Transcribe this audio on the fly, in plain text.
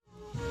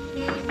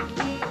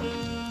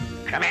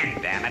Come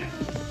in, damn it.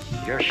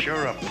 You're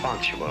sure a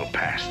punctual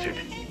bastard.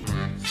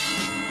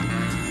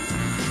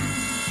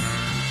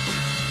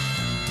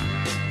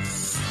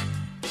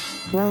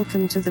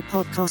 Welcome to the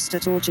podcast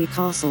at Orgy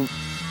Castle.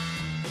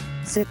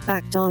 Sit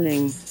back,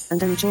 darling,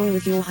 and enjoy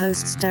with your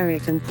hosts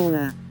Derek and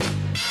Paula.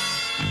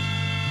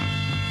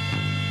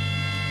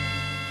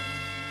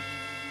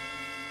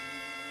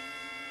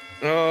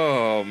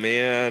 Oh,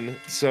 man.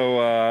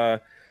 So,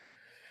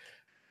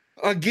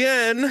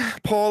 again,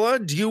 Paula,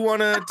 do you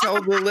want to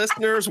tell the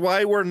listeners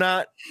why we're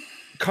not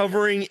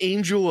covering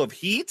Angel of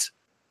Heat?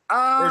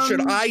 Or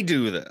should I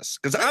do this?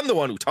 Because I'm the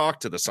one who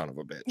talked to the son of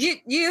a bitch.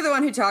 You're the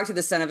one who talked to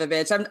the son of a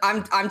bitch.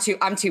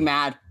 I'm too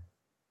mad.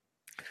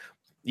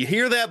 You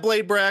hear that,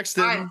 Blade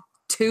Braxton? I'm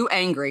too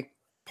angry.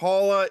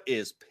 Paula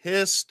is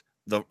pissed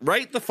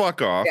right the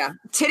fuck off. Yeah,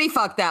 titty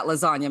fuck that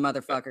lasagna,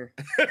 motherfucker.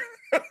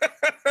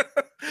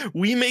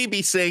 We may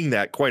be saying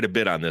that quite a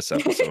bit on this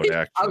episode,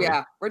 actually. Oh,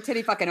 yeah. We're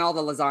titty fucking all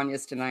the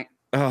lasagnas tonight.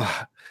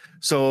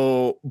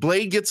 So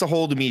Blade gets a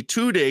hold of me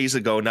 2 days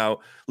ago. Now,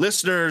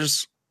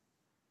 listeners,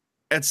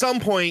 at some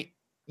point,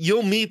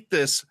 you'll meet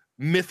this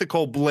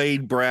mythical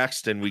Blade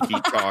Braxton we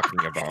keep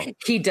talking about.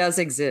 He does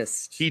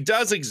exist. He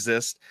does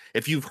exist.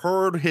 If you've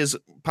heard his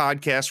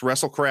podcast,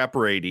 Wrestle Crap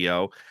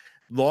Radio,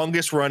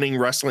 longest running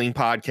wrestling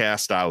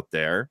podcast out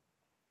there,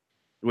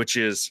 which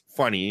is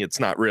funny. It's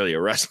not really a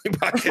wrestling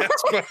podcast,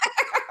 but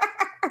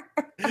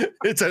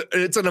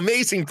it's an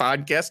amazing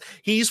podcast.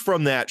 He's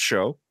from that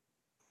show.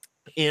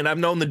 And I've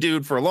known the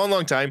dude for a long,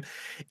 long time.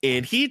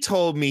 And he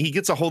told me, he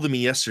gets a hold of me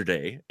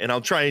yesterday, and I'll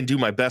try and do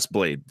my best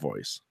Blade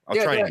voice. I'll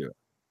try and do it.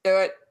 Do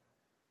it.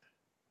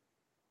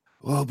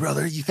 Well,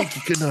 brother, you think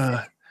you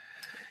can,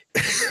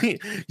 you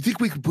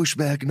think we can push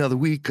back another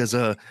week? Because,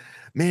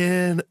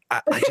 man,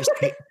 I just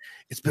can't.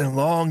 It's been a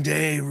long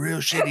day, real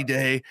shitty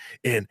day.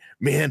 And,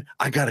 man,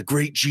 I got a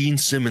great Gene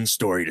Simmons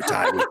story to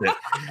tie with it.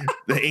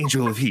 The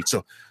Angel of Heat.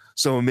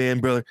 So, man,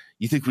 brother,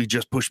 you think we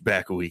just push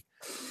back a week?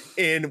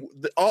 And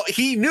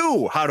he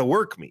knew how to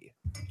work me.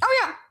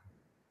 Oh, yeah.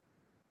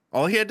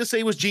 All he had to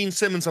say was Gene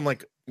Simmons. I'm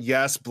like,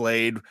 yes,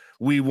 Blade,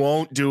 we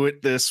won't do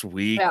it this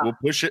week. Yeah. We'll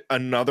push it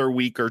another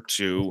week or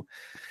two.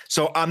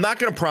 So I'm not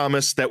going to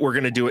promise that we're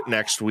going to do it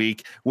next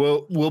week.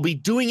 We'll be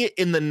doing it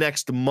in the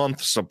next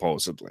month,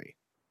 supposedly.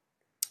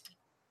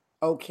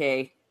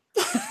 Okay.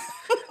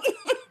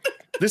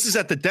 This is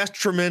at the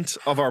detriment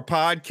of our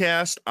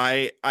podcast.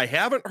 I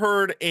haven't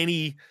heard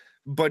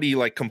anybody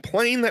like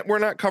complain that we're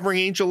not covering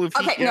Angel of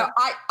Heat. Okay, no,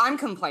 I'm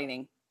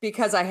complaining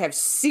because I have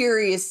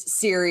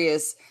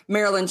serious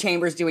Marilyn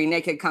Chambers doing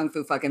naked kung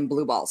fu fucking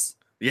blue balls.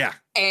 Yeah.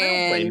 And I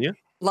don't blame you.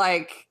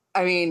 Like,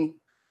 I mean,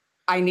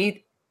 I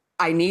need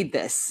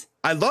this.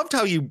 I loved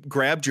how you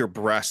grabbed your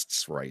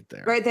breasts right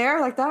there. Right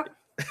there, like that.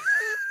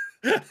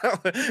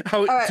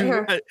 How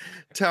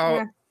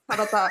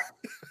about that?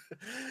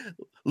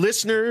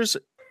 Listeners,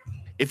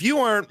 if you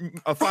aren't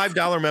a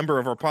 $5 member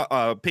of our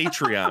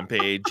Patreon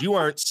page, you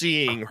aren't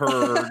seeing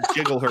her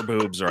jiggle her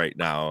boobs right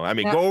now. I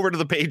mean, Go over to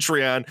the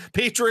Patreon,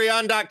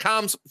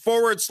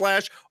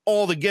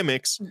 patreon.com/all the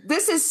gimmicks.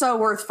 This is so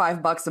worth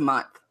 $5 a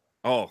month.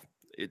 Oh,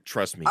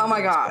 trust me. Oh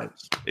my God.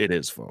 Folks. It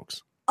is,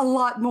 folks. A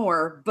lot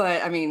more,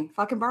 but I mean,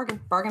 fucking bargain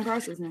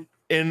prices, man.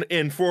 And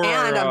I'm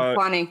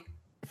funny.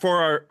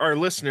 For our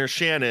listeners,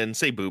 Shannon,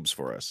 say boobs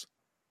for us.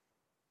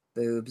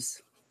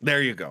 Boobs.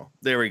 There you go.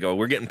 There we go.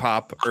 We're getting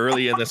pop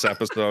early in this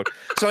episode.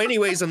 So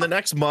anyways, in the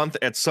next month,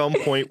 at some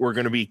point, we're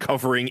going to be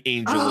covering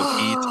Angel of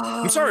Heat.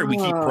 I'm sorry we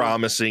keep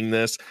promising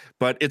this,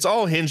 but it's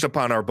all hinged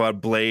upon our bud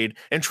Blade.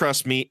 And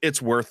trust me,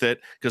 it's worth it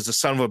because the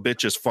son of a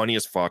bitch is funny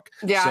as fuck.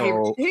 Yeah,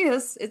 so, he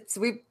is.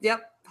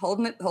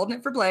 Holding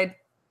it for Blade.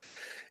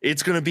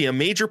 It's going to be a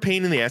major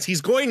pain in the ass. He's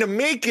going to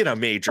make it a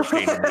major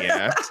pain in the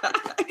ass.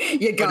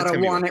 You got to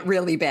want it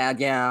really bad.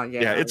 Yeah.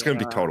 Yeah, it's going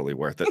to be totally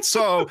worth it.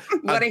 So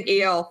what a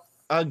heel.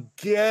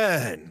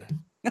 Again,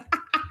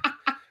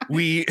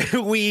 we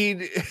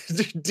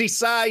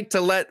decide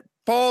to let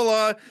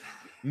Paula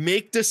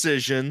make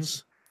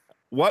decisions.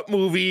 What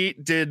movie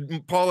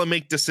did Paula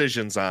make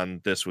decisions on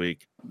this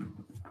week?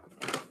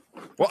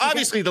 Well,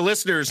 obviously the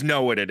listeners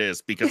know what it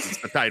is because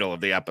it's the title of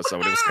the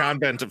episode. It was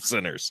Convent of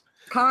Sinners.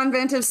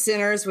 Convent of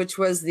Sinners, which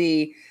was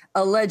the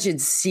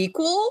alleged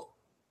sequel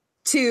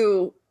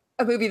to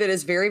a movie that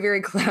is very, very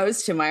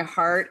close to my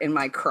heart and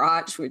my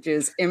crotch, which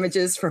is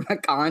Images from a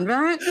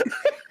Convent.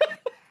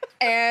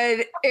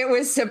 And it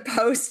was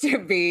supposed to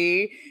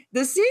be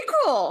the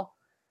sequel.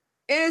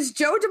 It is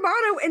Joe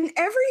D'Amato and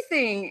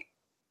everything.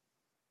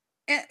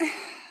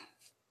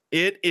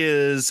 It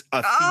is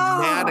a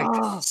thematic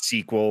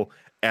sequel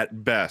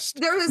at best.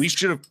 We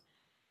should have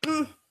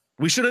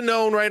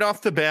known right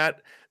off the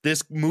bat.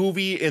 This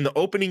movie in the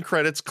opening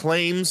credits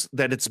claims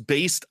that it's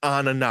based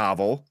on a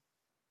novel.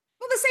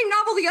 Well, the same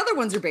novel the other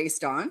ones are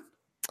based on.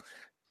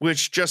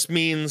 Which just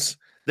means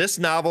this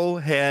novel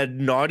had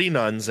naughty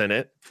nuns in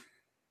it.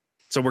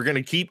 So we're going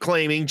to keep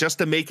claiming just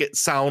to make it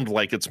sound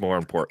like it's more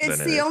important than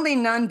it is. It's the only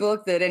nun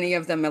book that any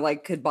of them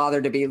could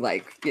bother to be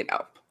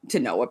to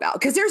know about.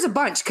 Because there's a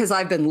bunch because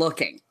I've been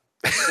looking.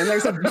 And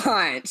there's a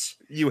bunch.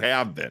 You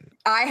have been.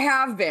 I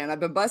have been.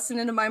 I've been busting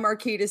into my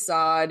Marquis de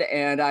Sade,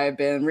 and I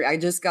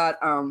just got,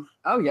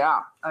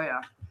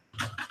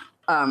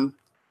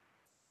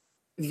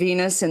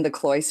 Venus in the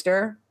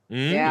Cloister.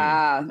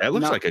 Yeah. That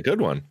looks like a good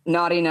one.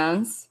 Naughty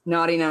Nuns,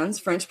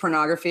 French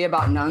pornography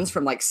about nuns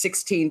from like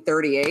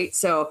 1638.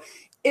 So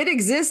it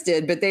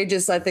existed, but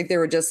I think they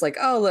were just like,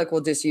 oh, look,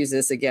 we'll just use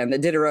this again. The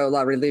Diderot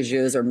La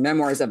Religieuse, or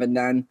Memoirs of a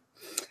Nun.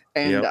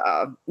 And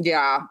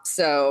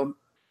so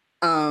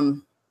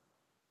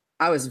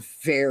I was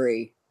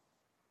very,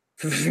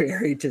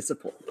 very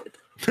disappointed.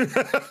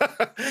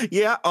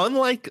 Yeah,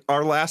 unlike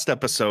our last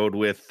episode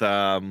with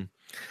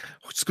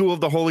School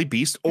of the Holy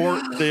Beast, or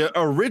the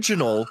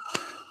original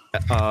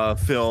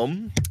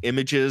film,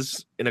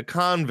 Images in a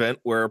Convent,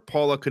 where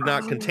Paula could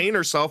not contain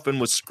herself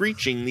and was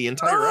screeching the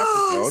entire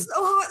episode. So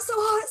hot.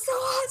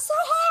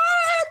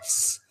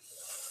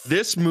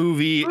 This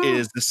movie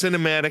is the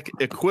cinematic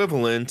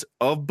equivalent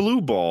of Blue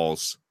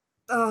Balls.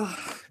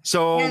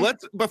 So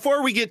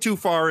before we get too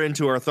far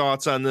into our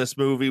thoughts on this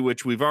movie,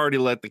 which we've already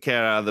let the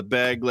cat out of the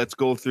bag, let's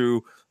go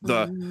through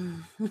the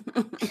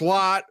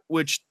plot,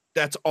 which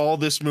that's all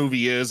this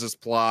movie is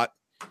plot.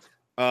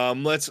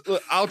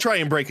 I'll try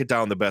and break it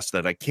down the best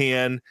that I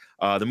can.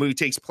 The movie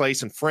takes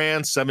place in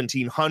France,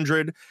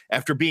 1700.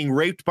 After being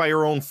raped by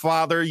her own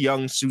father,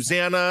 young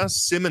Susanna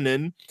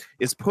Simonin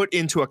is put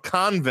into a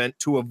convent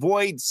to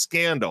avoid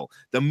scandal.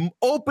 The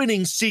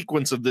opening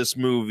sequence of this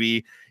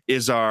movie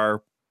is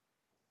our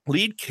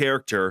lead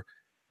character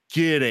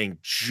getting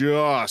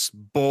just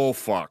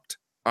bullfucked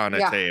on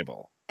a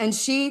table. And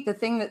the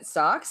thing that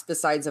sucks,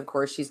 besides, of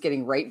course, she's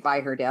getting raped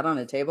by her dad on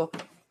a table,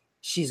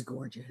 she's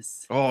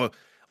gorgeous. Oh,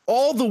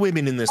 all the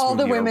women in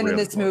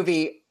this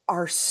movie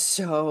are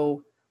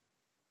so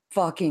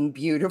fucking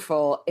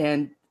beautiful.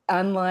 And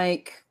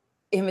unlike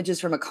Images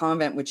from a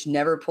Convent, which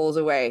never pulls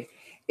away,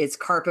 it's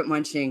carpet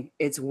munching,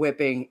 it's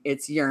whipping,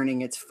 it's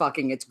yearning, it's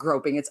fucking, it's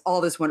groping, it's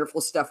all this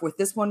wonderful stuff. With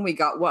this one, we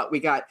got what? We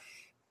got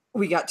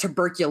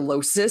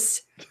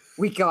tuberculosis.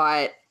 We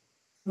got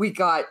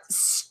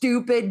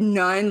stupid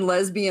nun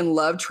lesbian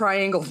love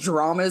triangle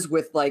dramas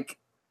with like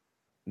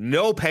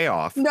no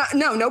payoff.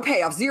 No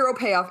payoff. Zero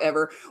payoff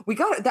ever. We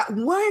got that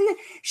one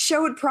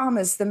show had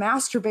promised the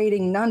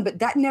masturbating nun, but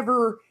that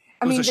never.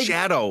 It was a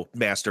shadow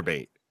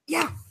masturbate.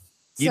 Yeah.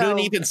 You didn't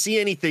even see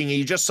anything.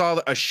 You just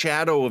saw a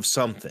shadow of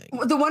something.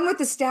 The one with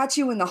the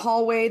statue in the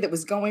hallway that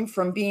was going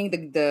from being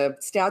the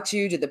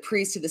statue to the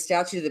priest to the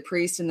statue to the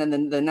priest. And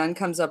then the nun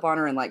comes up on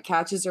her and like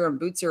catches her and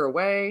boots her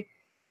away.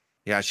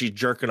 Yeah, she's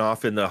jerking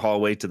off in the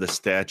hallway to the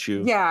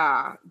statue.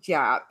 Yeah.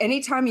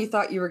 Anytime you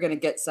thought you were going to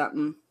get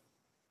something.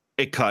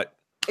 It cut.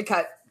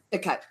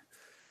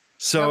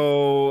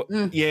 So,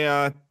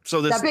 yeah.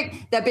 So this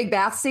that big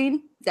bath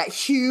scene, that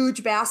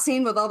huge bath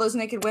scene with all those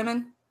naked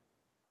women.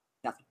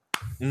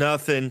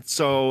 Nothing.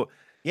 So,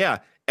 yeah,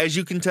 as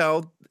you can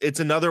tell, it's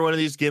another one of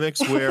these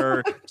gimmicks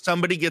where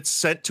somebody gets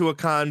sent to a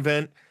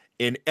convent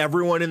and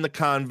everyone in the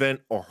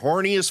convent are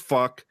horny as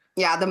fuck.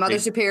 Yeah, the Mother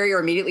Superior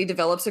immediately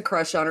develops a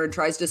crush on her and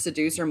tries to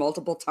seduce her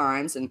multiple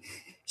times. And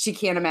she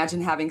can't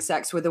imagine having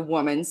sex with a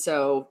woman.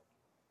 So,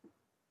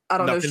 I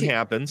don't know. Nothing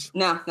happens.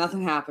 No,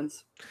 nothing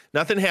happens.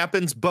 Nothing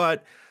happens,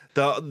 but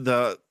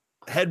the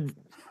head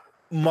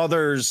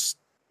mother's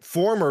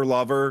former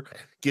lover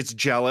gets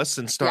jealous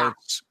and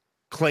starts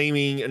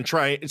claiming and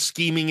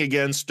scheming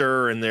against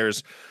her, and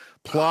there's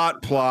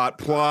plot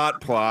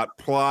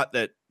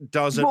that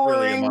doesn't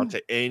really amount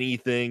to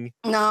anything.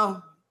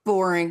 No,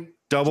 boring.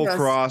 Double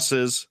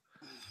crosses.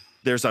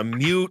 There's a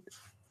mute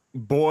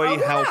boy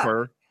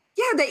helper.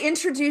 Yeah, they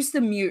introduce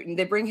the mutant.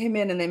 They bring him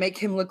in and they make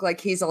him look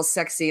like he's all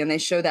sexy, and they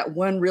show that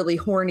one really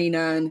horny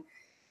nun.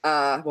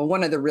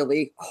 One of the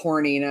really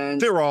horny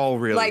nuns. They're all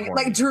really horny.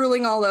 Like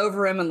drooling all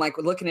over him and like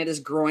looking at his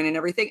groin and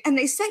everything. And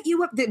they set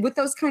you up with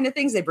those kind of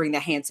things. They bring the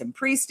handsome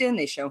priest in.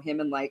 They show him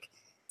and like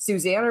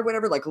Suzanne or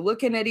whatever, like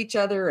looking at each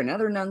other, and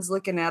other nuns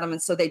looking at him.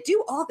 And so they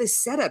do all this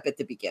setup at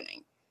the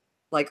beginning,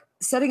 like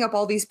setting up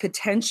all these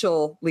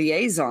potential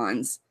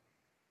liaisons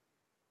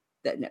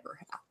that never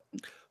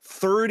happened.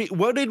 30.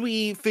 What did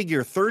we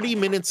figure? 30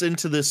 minutes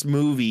into this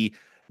movie,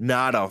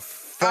 not a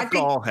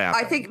all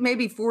happened. I think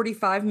maybe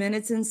 45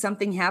 minutes and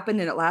something happened,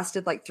 and it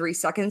lasted like 3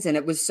 seconds, and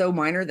it was so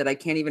minor that I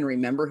can't even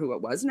remember who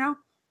it was now.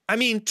 I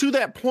mean, to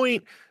that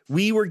point,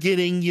 we were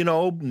getting,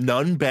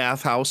 nun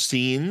bathhouse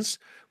scenes.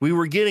 We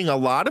were getting a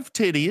lot of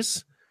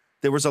titties.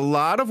 There was a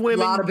lot of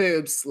women. A lot of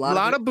boobs. A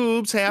lot of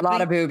boobs happening. A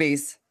lot of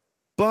boobies.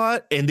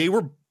 And they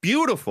were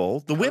beautiful.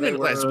 The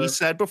women, as we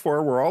said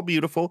before, were all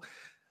beautiful.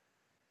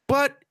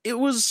 But it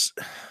was...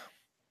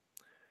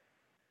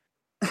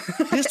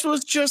 This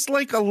was just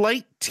like a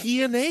light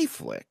TNA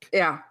flick.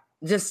 Yeah,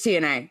 just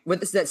TNA.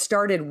 That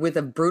started with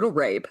a brutal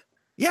rape.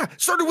 Yeah,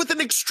 started with an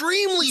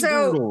extremely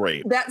brutal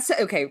rape.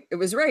 Okay, it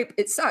was rape.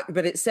 It sucked,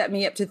 but it set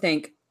me up to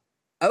think,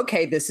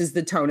 okay, this is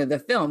the tone of the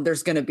film.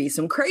 There's going to be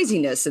some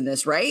craziness in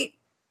this, right?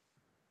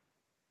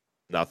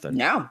 Nothing.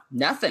 No,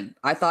 nothing.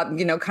 I thought,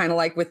 kind of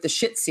like with the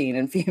shit scene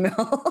in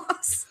Female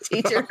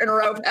Teacher in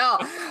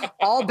Ropel,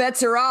 all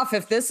bets are off.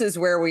 If this is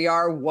where we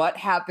are, what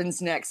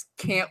happens next?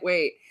 Can't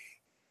wait.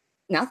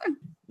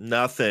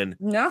 Nothing.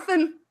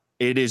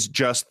 It is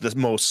just the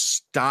most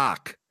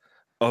stock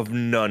of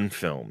nun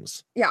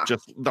films. Yeah.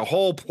 Just the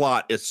whole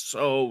plot is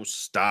so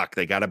stock.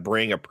 They got to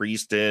bring a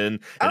priest in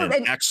and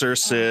an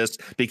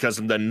exorcist because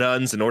of the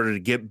nuns in order to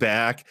get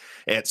back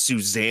at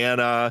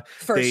Susanna.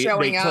 They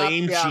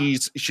claim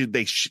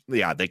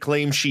they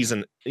claim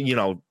she's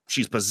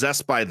she's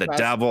possessed by the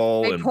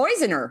devil. They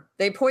poison her.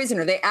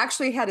 They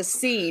actually had a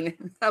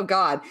scene. Oh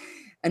God.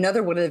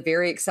 Another one of the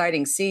very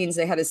exciting scenes.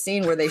 They had a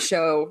scene where they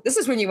show, this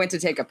is when you went to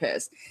take a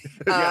piss.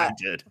 Yeah, I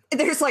did.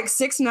 There's like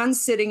 6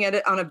 nuns sitting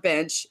on a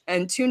bench,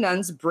 and 2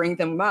 nuns bring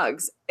them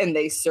mugs, and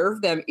they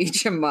serve them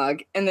each a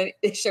mug, and then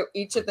they show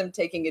each of them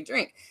taking a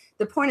drink.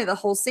 The point of the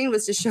whole scene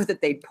was to show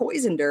that they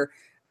poisoned her,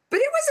 but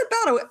it was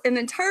about an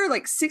entire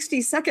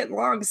 60-second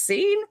long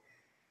scene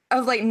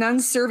of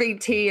nuns serving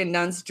tea and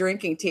nuns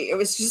drinking tea. It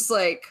was just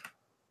like,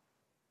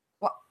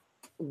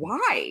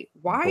 why?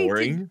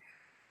 Boring.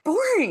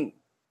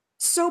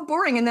 So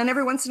boring. And then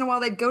every once in a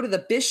while they'd go to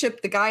the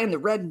bishop, the guy in the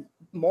red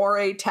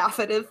moire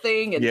taffeta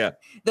thing, and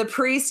the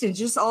priest, and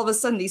just all of a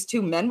sudden these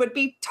 2 men would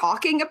be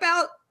talking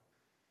about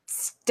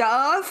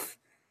stuff.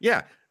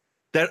 Yeah.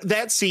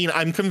 That scene,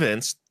 I'm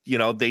convinced,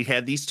 they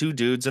had these 2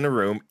 dudes in a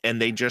room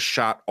and they just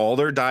shot all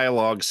their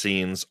dialogue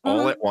scenes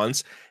all at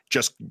once,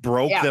 just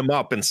broke them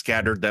up and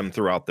scattered them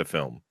throughout the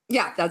film.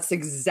 Yeah, that's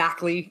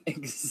exactly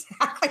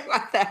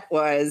what that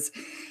was.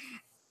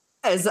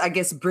 As I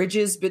guess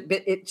bridges, but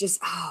it just,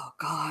 oh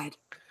God.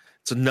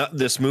 So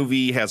this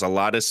movie has a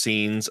lot of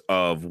scenes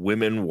of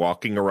women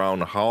walking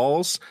around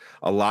halls,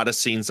 a lot of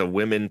scenes of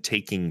women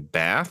taking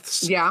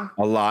baths, a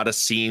lot of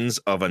scenes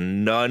of a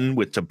nun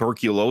with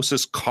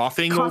tuberculosis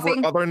coughing. Over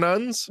other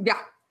nuns. Yeah.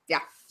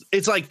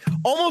 It's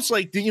almost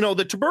like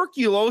the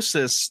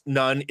tuberculosis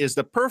nun is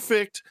the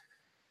perfect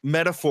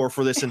metaphor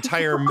for this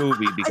entire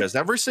movie because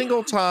every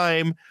single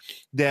time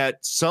that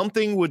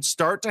something would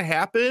start to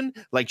happen,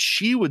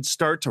 she would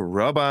start to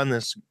rub on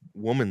this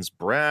woman's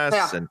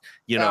breasts and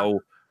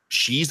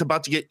she's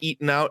about to get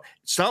eaten out,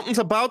 something's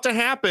about to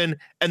happen,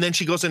 and then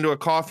she goes into a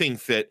coughing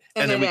fit,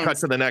 and then we cut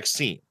to the next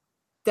scene.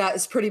 That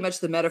is pretty much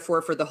the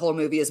metaphor for the whole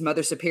movie is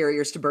Mother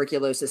Superior's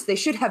tuberculosis. They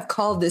should have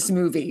called this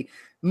movie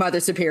Mother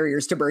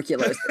Superior's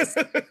tuberculosis.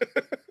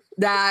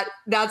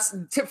 That's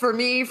for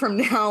me from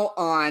now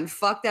on.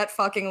 Fuck that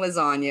fucking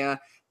lasagna.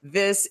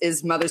 This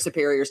is Mother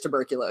Superior's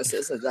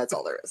tuberculosis. That's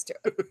all there is to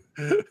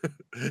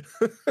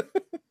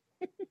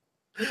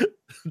it.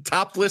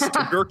 Topless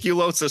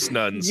tuberculosis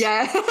nuns.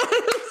 Yes.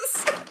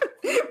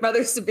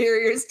 Mother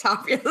Superior's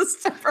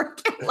topless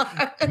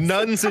tuberculosis.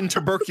 Nuns in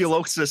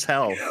tuberculosis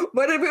hell.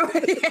 What did we?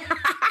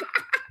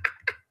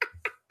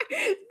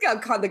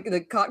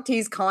 The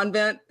Cocktease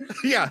Convent.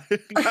 Yeah,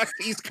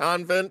 Cocktease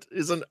Convent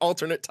is an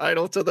alternate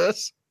title to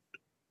this.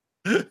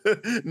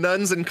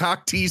 Nuns in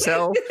Cocktease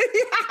hell.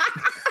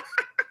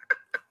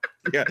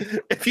 Yeah,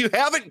 if you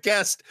haven't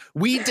guessed,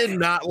 we did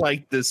not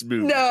like this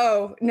movie.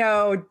 No,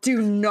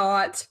 do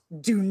not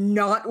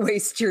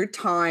waste your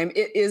time.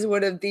 It is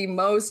one of the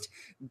most.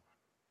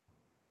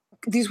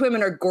 These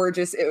women are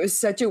gorgeous. It was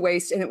such a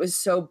waste, and it was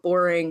so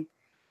boring.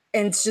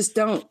 And it's just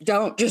do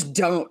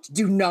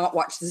not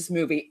watch this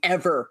movie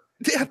ever.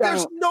 Yeah,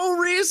 there's no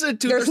reason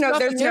to. There's no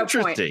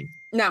point.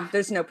 No,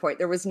 there's no point.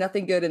 There was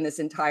nothing good in this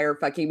entire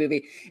fucking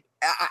movie.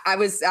 I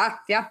was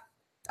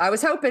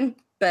hoping,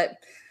 but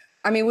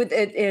I mean, with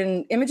it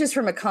in Images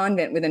from a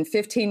Convent, within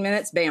 15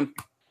 minutes, bam,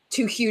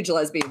 2 huge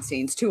lesbian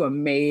scenes, 2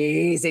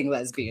 amazing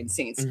lesbian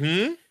scenes.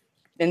 Mm-hmm.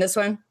 In this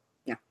one,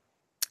 no.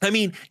 I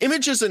mean,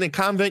 Images in a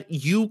Convent,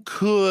 you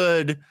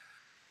could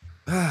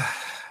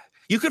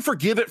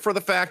forgive it for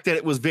the fact that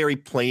it was very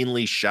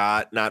plainly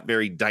shot, not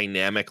very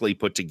dynamically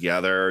put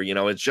together.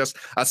 It's just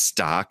a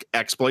stock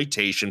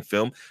exploitation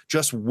film.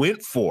 Just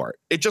went for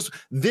it.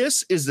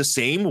 This is the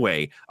same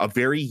way a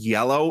very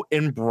yellow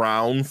and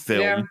brown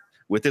film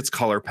with its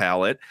color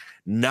palette,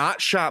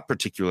 not shot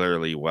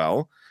particularly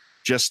well,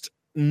 just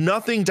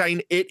nothing.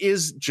 It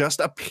is just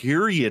a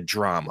period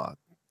drama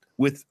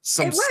with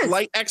some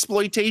slight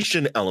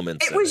exploitation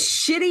elements. It was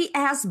shitty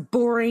ass,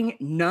 boring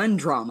nun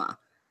drama.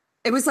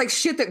 It was like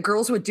shit that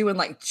girls would do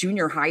in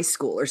junior high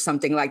school or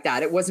something like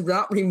that. It was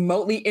not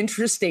remotely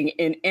interesting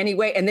in any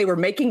way. And they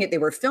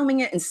were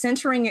filming it and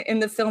censoring it in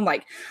the film.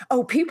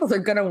 People are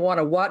going to want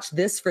to watch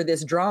this for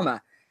this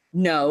drama.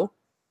 No.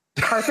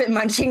 Carpet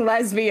munching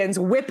lesbians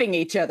whipping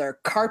each other.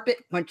 That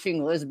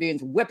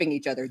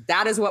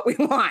is what we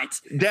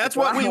want. That's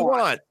what we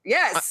want.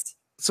 Yes.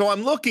 So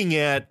I'm looking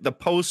at the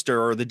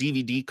poster or the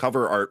DVD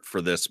cover art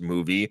for this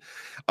movie,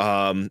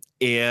 and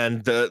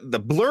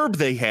the blurb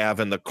they have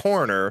in the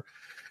corner,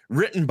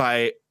 written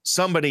by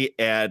somebody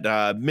at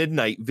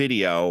Midnight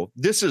Video.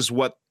 This is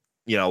what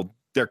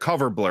their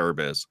cover blurb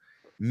is.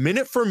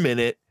 Minute for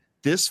minute,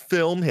 this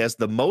film has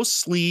the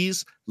most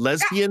sleaze,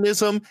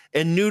 lesbianism,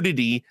 and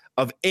nudity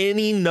of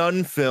any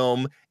nun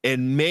film,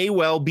 and may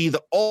well be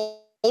the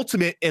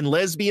ultimate in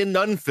lesbian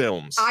nun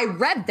films. I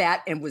read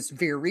that and was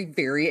very,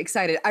 very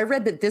excited. I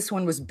read that this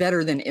one was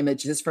better than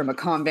Images from a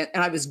Convent,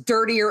 and I was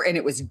dirtier, and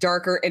it was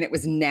darker, and it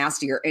was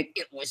nastier, and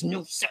it was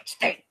no such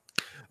thing.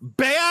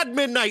 Bad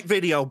Midnight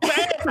Video.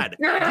 Bad.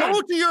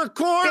 Go to your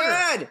corner.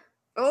 Bad.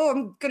 Oh,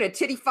 I'm gonna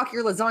titty fuck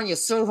your lasagna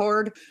so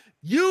hard.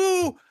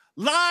 You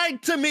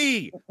lied to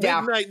me. Yeah.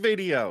 Midnight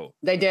Video.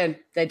 They did.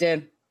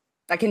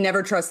 I can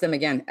never trust them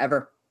again,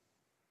 ever.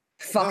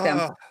 Fuck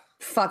them.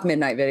 Fuck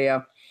Midnight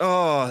Video.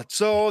 Oh,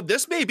 so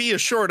this may be a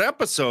short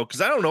episode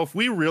because I don't know if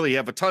we really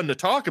have a ton to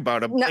talk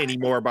about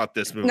anymore about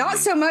this movie. Not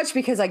so much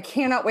because I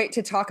cannot wait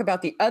to talk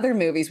about the other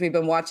movies we've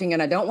been watching,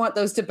 and I don't want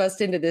those to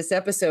bust into this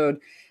episode.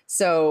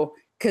 So,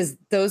 because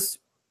those,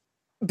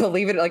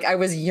 believe it, like I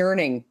was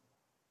yearning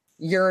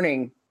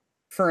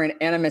for an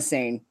enema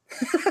scene.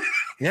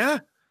 Yeah.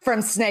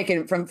 From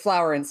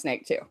Flower and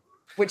Snake too,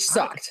 which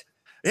sucked.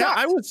 Yeah,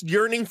 I was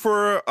yearning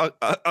for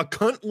a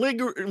cunt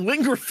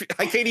ligraphy.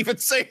 I can't even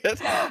say it.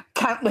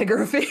 Cunt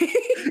ligraphy.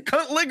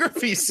 Cunt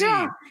ligraphy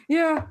scene.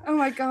 Yeah. Oh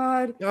my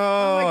God.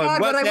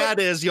 What that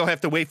is, you'll have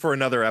to wait for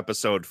another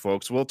episode,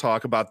 folks. We'll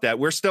talk about that.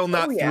 We're still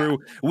not through.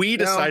 We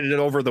decided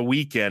over the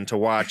weekend to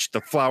watch the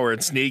Flower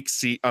and Snake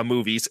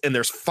movies, and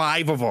there's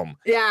 5 of them.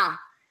 Yeah,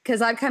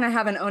 because I kind of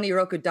have an Oni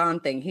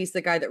Rokudan thing. He's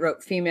the guy that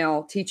wrote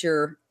Female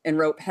Teacher and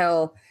Rope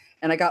Hell.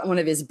 And I got one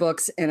of his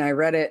books and I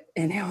read it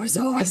and it was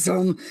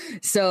awesome.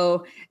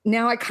 So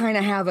now I kind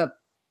of have a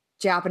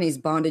Japanese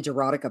bondage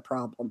erotica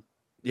problem.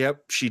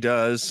 Yep, she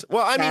does.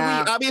 Well, I mean,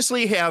 we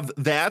obviously have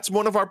that's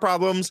one of our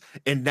problems.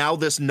 And now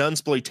this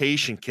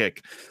nunsploitation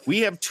kick.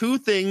 We have 2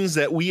 things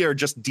that we are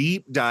just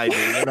deep diving.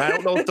 And I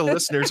don't know if the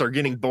listeners are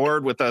getting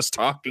bored with us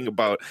talking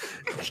about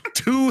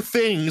 2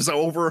 things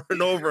over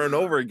and over and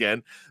over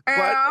again.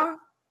 But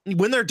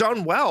when they're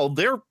done well,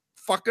 they're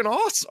fucking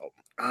awesome.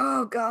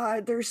 Oh,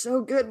 God, they're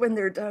so good when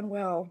they're done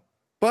well.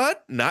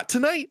 But not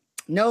tonight.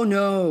 No,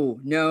 not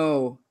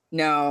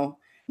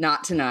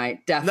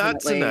tonight.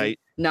 Definitely.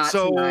 Not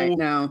tonight,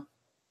 no.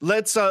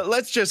 Let's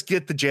just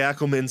get the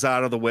Jackalmans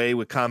out of the way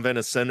with Convent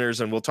of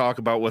Sinners, and we'll talk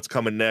about what's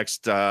coming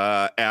next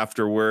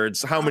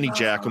afterwards. How many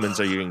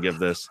Jackalmans are you going to give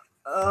this?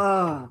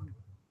 Oh,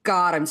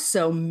 God, I'm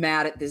so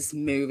mad at this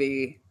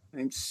movie.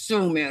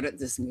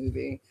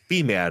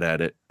 Be mad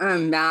at it.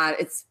 I'm mad.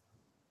 It's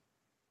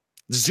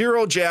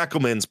 0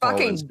 Jackalmans.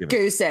 Fucking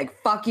goose egg.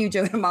 Fuck you,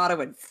 Joe D'Amato,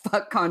 and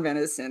fuck Convent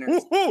of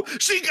Sinners. Ooh,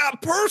 she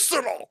got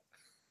personal.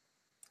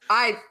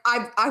 I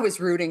was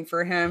rooting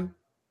for him.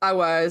 I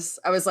was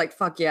like,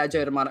 fuck yeah,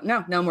 Joe D'Amato.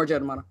 No more Joe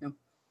D'Amato. No.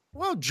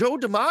 Well, Joe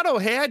D'Amato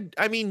he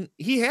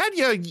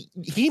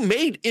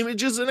made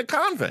Images in a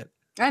Convent.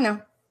 I know.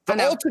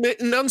 The ultimate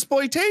in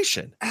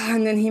nunsploitation.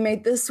 And then he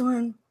made this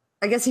one.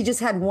 I guess he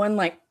just had one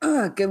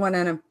good one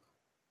in him.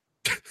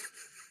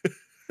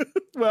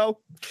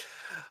 Well,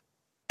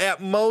 at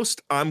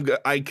most,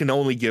 I can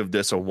only give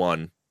this a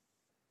 1.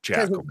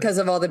 Because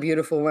of all the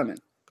beautiful women.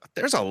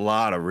 There's a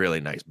lot of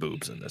really nice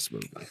boobs in this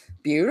movie.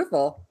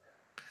 Beautiful.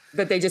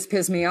 But they just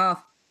piss me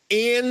off.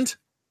 And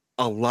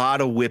a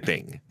lot of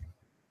whipping.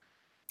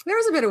 There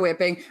was a bit of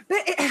whipping.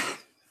 But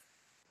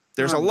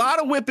there's a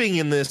lot of whipping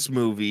in this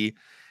movie.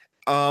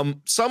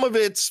 Some of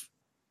it's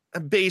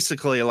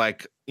basically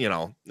like,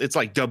 it's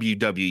like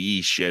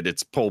WWE shit.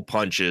 It's pull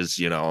punches, if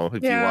you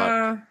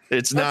want.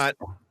 It's not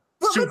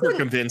super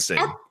convincing.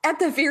 At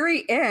the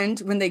very end,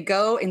 when they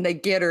go and they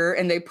get her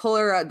and they pull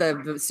her out,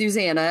 the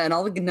Susanna, and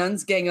all the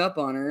nuns gang up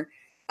on her,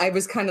 I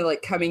was kind of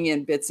like coming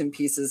in bits and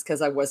pieces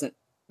because I wasn't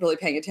really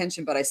paying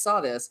attention, but I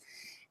saw this.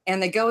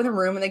 And they go in the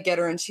room and they get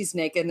her and she's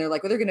naked and they're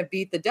like, well, they're going to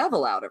beat the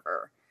devil out of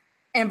her.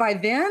 And by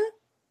then,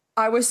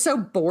 I was so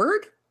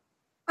bored,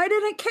 I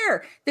didn't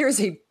care.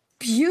 There's a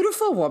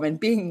beautiful woman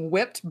being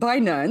whipped by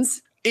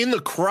nuns. In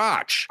the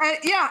crotch.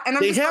 And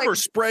they have her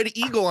spread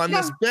eagle on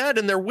this bed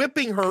and they're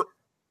whipping her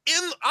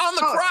on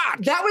the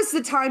crotch. That was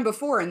the time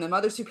before, and the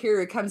Mother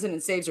Superior comes in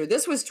and saves her.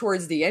 This was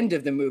towards the end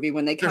of the movie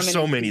when they come in. There's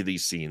so many of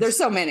these scenes. There's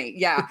so many,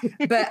 yeah.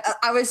 But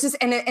I was just,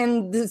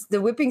 and the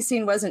whipping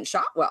scene wasn't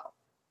shot well.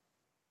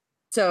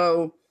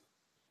 So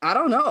I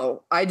don't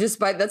know.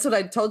 That's what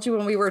I told you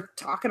when we were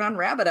talking on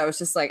Rabbit. I was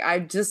just like,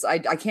 I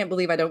can't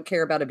believe I don't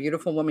care about a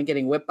beautiful woman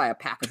getting whipped by a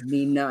pack of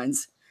mean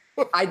nuns.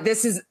 I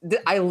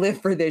live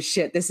for this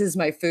shit. This is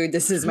my food.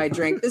 This is my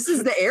drink. This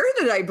is the air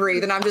that I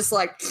breathe. And I'm just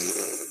like,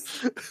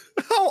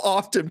 how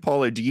often,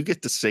 Paula, do you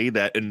get to say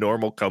that in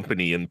normal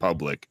company in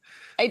public?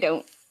 I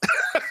don't.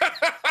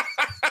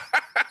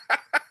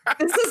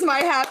 This is my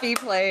happy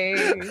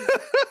place.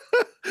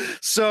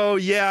 So,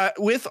 yeah,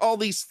 with all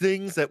these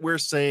things that we're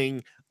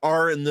saying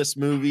are in this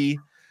movie,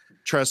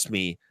 trust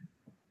me,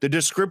 the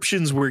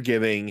descriptions we're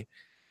giving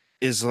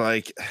is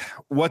like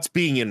what's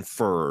being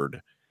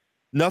inferred.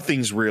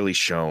 Nothing's really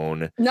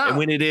shown. No. And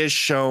when it is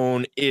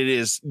shown, it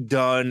is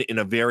done in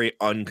a very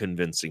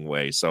unconvincing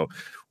way. So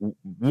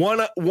 1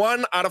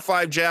 out of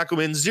 5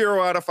 Jackalmans,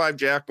 0 out of 5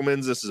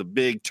 Jackalmans. This is a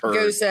big turd.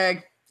 Goose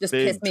egg. Just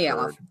piss me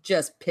off.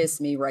 Just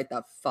piss me right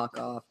the fuck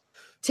off.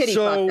 Titty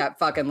fuck that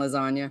fucking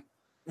lasagna.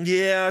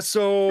 Yeah,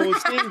 so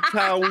seeing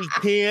how we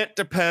can't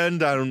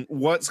depend on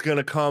what's going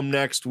to come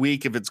next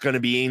week, if it's going to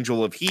be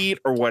Angel of Heat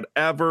or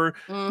whatever.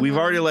 We've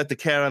already let the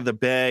cat out of the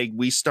bag.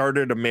 We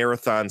started a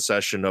marathon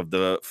session of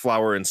the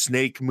Flower and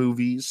Snake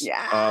movies.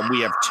 Yeah.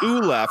 We have 2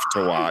 left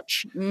to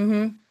watch.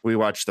 We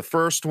watched the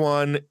first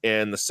one,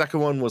 and the second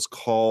one was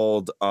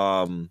called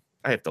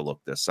I have to look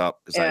this up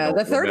because I don't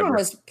the third remember. one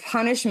was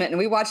Punishment, and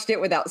we watched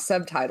it without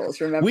subtitles.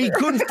 Remember, we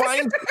couldn't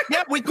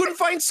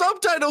find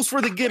subtitles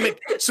for the gimmick,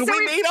 so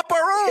we made up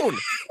our own.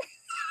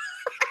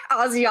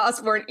 Ozzy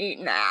Osbourne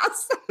eating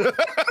ass.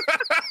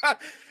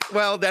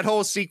 Well, that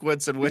whole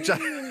sequence in which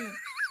That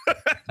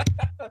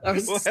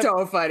was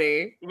so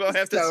funny. We'll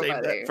have to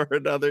save that for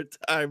another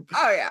time.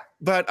 Oh yeah.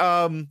 But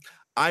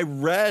I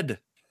read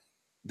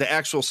the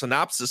actual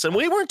synopsis, and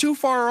we weren't too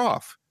far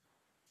off.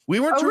 We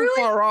weren't too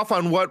far off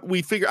on what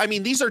we figured. I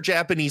mean, these are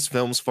Japanese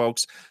films,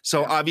 folks.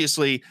 So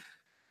obviously,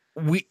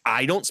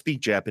 I don't speak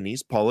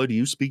Japanese. Paula, do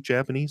you speak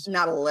Japanese?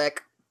 Not a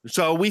lick.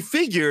 So we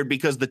figured,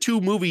 because the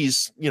 2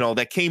 movies,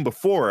 that came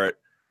before it,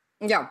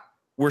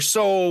 were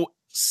so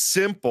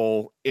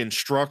simple in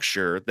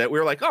structure that we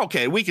were like,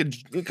 okay, we could,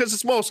 because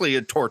it's mostly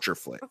a torture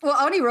flick. Well,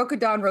 Oni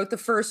Rokudan wrote the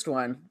first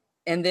one,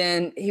 and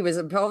then he was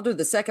involved with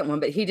the second one,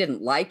 but he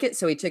didn't like it,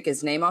 so he took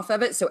his name off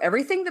of it. So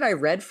everything that I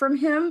read from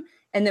him,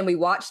 and then we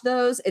watched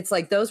those, it's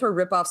like those were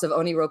ripoffs of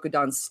Oni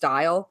Rokudan's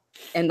style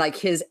and like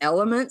his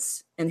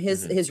elements and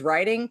his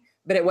writing,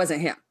 but it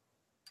wasn't him.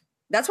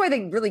 That's why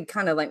they really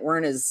kind of like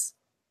weren't as,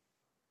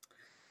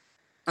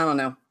 I don't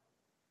know,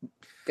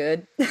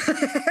 good.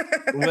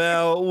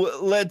 Well,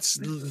 let's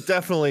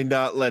definitely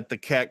not let the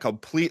cat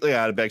completely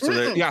out of bag.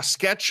 So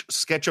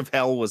Sketch of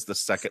Hell was the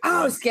second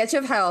one. Sketch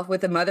of Hell with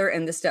the mother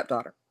and the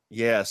stepdaughter.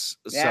 Yes.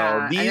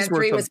 Yeah. So these and then were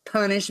 3 was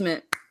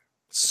Punishment.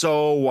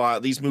 So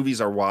wild. These movies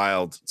are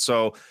wild.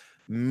 So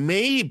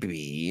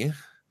maybe,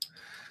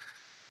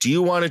 do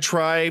you want to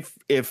try,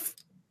 if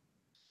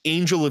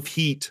Angel of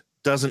Heat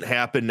doesn't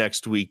happen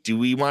next week, do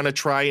we want to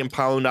try and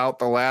pound out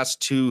the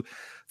last 2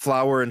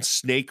 Flower and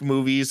Snake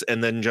movies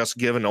and then just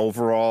give an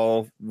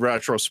overall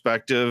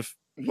retrospective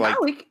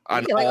on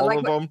all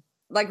of them?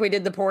 Like we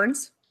did the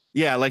porns?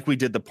 Yeah, like we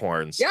did the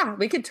porns. Yeah,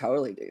 we could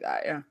totally do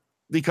that, yeah.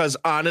 Because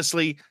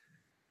honestly,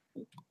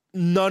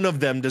 none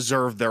of them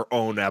deserve their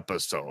own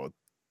episode.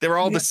 They're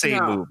all the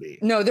same movie.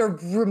 No, they're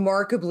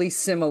remarkably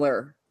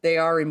similar. They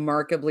are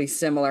remarkably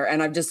similar.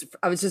 And I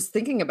was just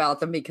thinking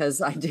about them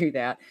because I do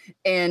that.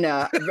 And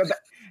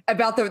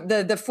about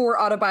the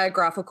 4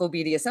 autobiographical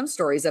BDSM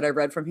stories that I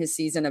read from his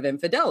season of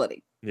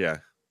Infidelity. Yeah.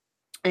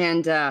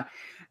 And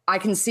I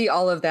can see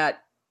all of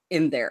that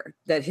in there,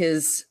 that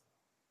his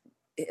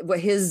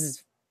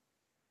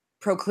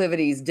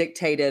proclivities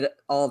dictated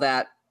all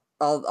that.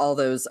 All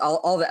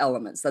the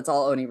elements. That's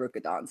all Oni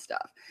Rokudan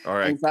stuff. All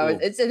right. And so cool.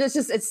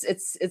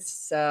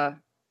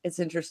 it's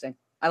interesting.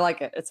 I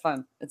like it. It's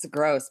fun. It's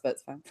gross, but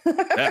it's fun.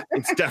 Yeah,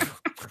 it's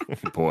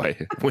definitely, boy,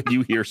 when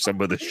you hear some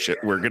of the shit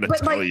we're going to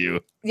tell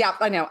you. Yeah,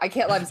 I know. I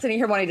can't lie. I'm sitting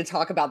here wanting to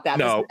talk about that.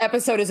 No. This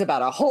episode is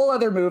about a whole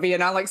other movie,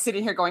 and I'm like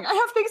sitting here going, I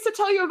have things to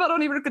tell you about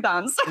Oni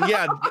Rokudan.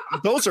 Yeah,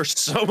 those are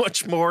so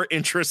much more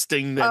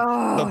interesting than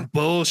the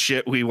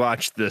bullshit we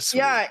watched this week.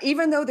 Yeah,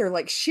 even though they're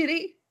like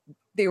shitty,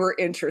 they were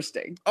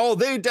interesting. Oh,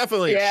 they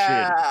definitely are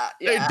shitty.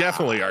 They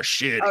definitely are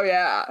shitty. Oh,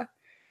 yeah.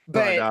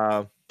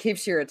 But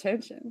keeps your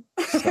attention.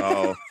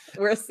 So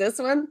where's this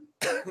one?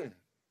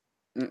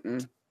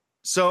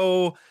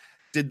 So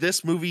did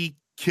this movie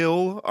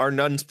kill our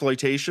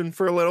nunsploitation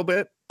for a little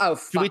bit? Oh,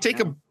 should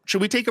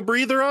we take a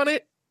breather on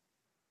it?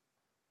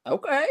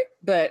 Okay,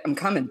 but I'm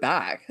coming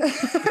back.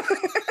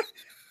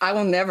 I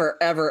will never,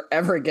 ever,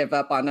 ever give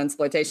up on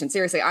nunsploitation.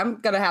 Seriously,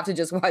 I'm gonna have to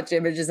just watch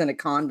Images in a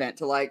Convent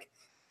to like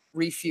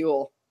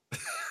refuel.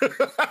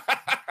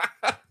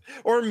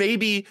 Or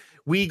maybe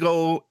we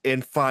go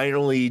and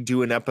finally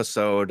do an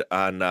episode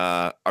on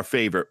our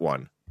favorite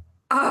one.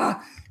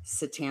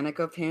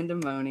 Satanico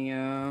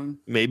Pandemonium.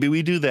 Maybe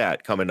we do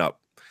that coming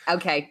up.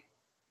 Okay.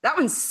 That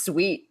one's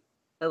sweet.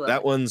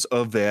 That one's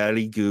a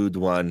very good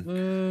one.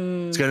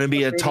 It's going to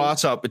be a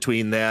toss-up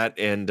between that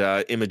and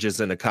Images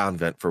in a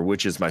Convent for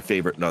which is my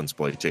favorite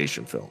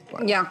nunsploitation film.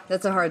 But. Yeah,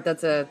 that's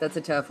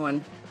a tough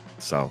one.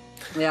 So,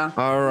 yeah.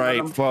 All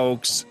right,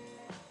 folks.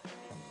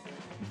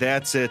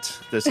 That's it.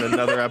 This is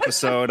another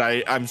episode.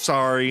 I'm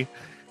sorry.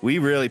 We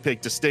really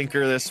picked a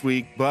stinker this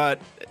week,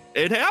 but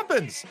it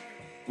happens.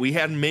 We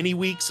had many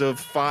weeks of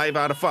 5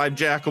 out of 5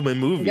 Jackalman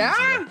movies.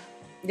 Yeah.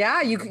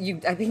 Yeah, you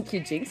I think you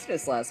jinxed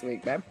us last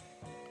week, man.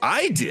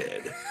 I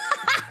did.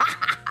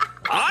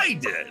 I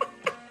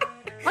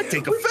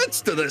take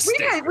offense to this.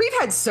 We've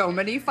had so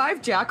many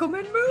 5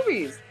 Jackalman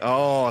movies.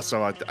 Oh,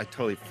 so I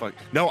totally fucked.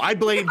 No, I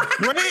blame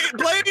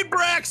Blade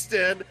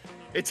Braxton.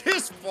 It's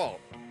his fault.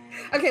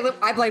 Okay, look,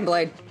 I blame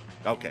Blade.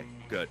 Okay,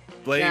 good.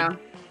 Blade,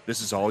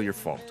 this is all your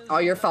fault. All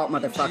your fault,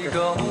 motherfucker. She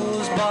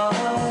goes by.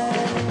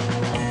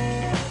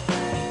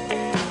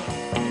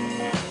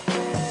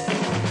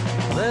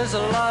 There's a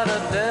lot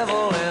of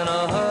devil in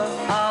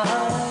her eye.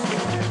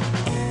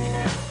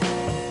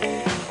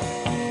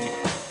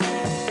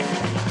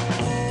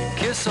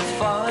 Kiss a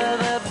fire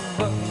that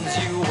burns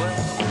you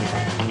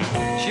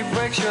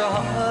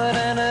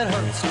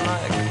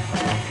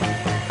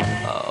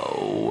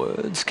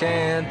words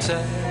can't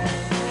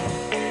tell.